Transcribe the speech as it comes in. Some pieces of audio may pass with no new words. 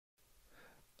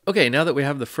Okay, now that we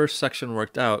have the first section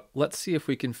worked out, let's see if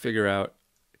we can figure out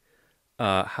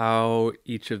how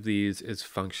each of these is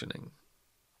functioning.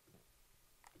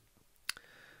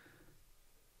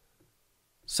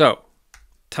 So,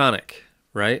 tonic,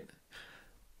 right?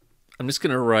 I'm just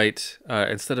going to write,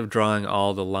 instead of drawing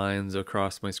all the lines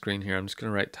across my screen here, I'm just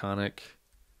going to write tonic.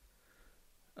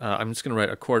 I'm just going to write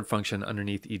a chord function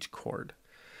underneath each chord.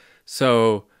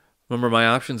 So remember, my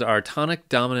options are tonic,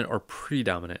 dominant, or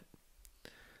predominant.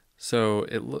 So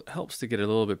it helps to get a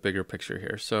little bit bigger picture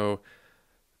here. So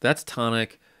that's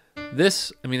tonic.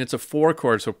 This, I mean, it's a 4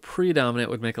 chord, so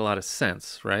predominant would make a lot of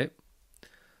sense, right?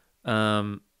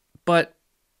 But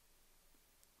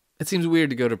it seems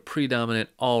weird to go to predominant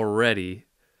already.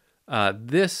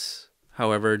 This,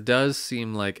 however, does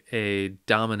seem like a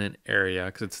dominant area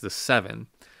because it's the 7,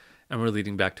 and we're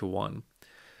leading back to 1.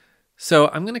 So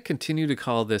I'm going to continue to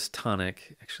call this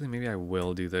tonic. Actually, maybe I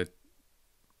will do the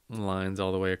lines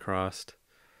all the way across.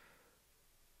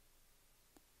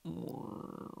 I'm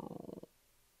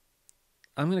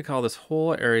going to call this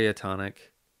whole area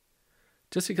tonic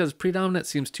just because predominant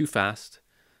seems too fast.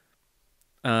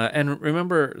 And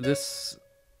remember, this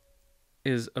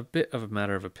is a bit of a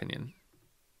matter of opinion.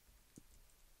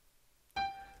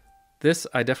 This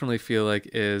I definitely feel like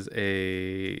is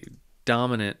a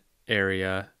dominant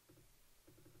area.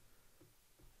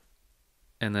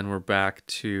 And then we're back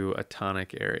to a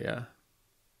tonic area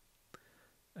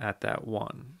at that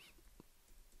 1.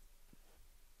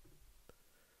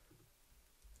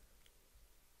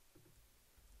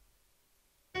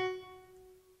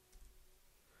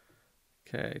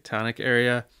 Okay, tonic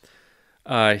area.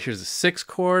 Here's a 6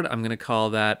 chord. I'm going to call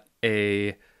that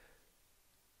a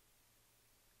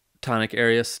tonic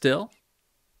area still.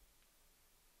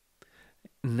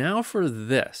 Now for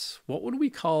this, what would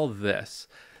we call this?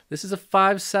 This is a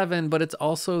 5/7, but it's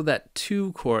also that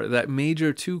 2 chord, that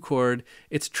major 2 chord.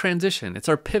 It's transition. It's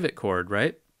our pivot chord,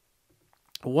 right?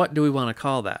 What do we want to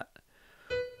call that?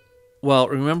 Well,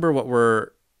 remember what we're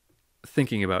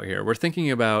thinking about here. We're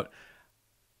thinking about,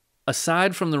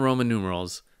 aside from the Roman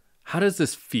numerals, how does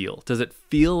this feel? Does it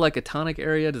feel like a tonic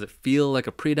area? Does it feel like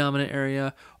a predominant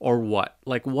area? Or what?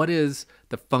 Like, what is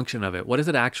the function of it? What is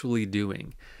it actually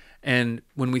doing? And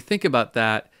when we think about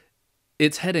that,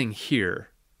 it's heading here,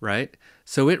 right?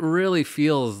 So it really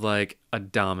feels like a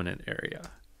dominant area.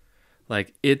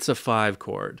 Like, it's a 5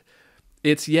 chord.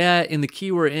 It's, yeah, in the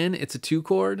key we're in, it's a 2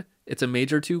 chord. It's a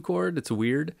major 2 chord. It's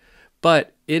weird.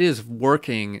 But it is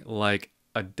working like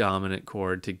a dominant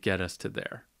chord to get us to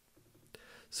there.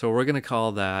 So we're going to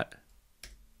call that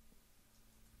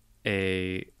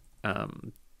a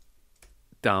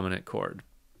dominant chord.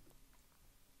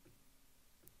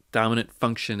 Dominant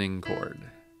functioning chord.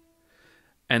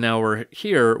 And now we're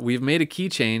here, we've made a key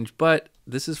change, but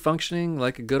this is functioning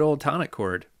like a good old tonic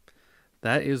chord.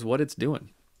 That is what it's doing.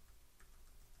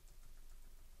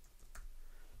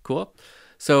 Cool.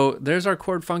 So there's our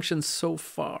chord functions so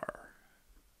far.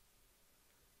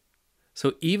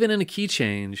 So even in a key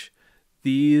change,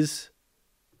 these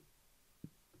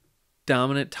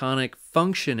dominant tonic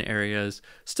function areas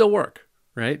still work,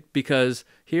 right? Because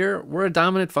here we're a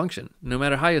dominant function. No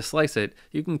matter how you slice it,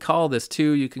 you can call this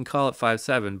 2, you can call it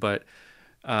 5/7, but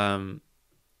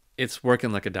it's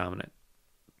working like a dominant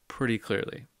pretty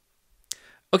clearly.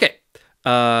 Okay,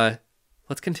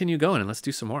 let's continue going and let's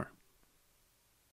do some more.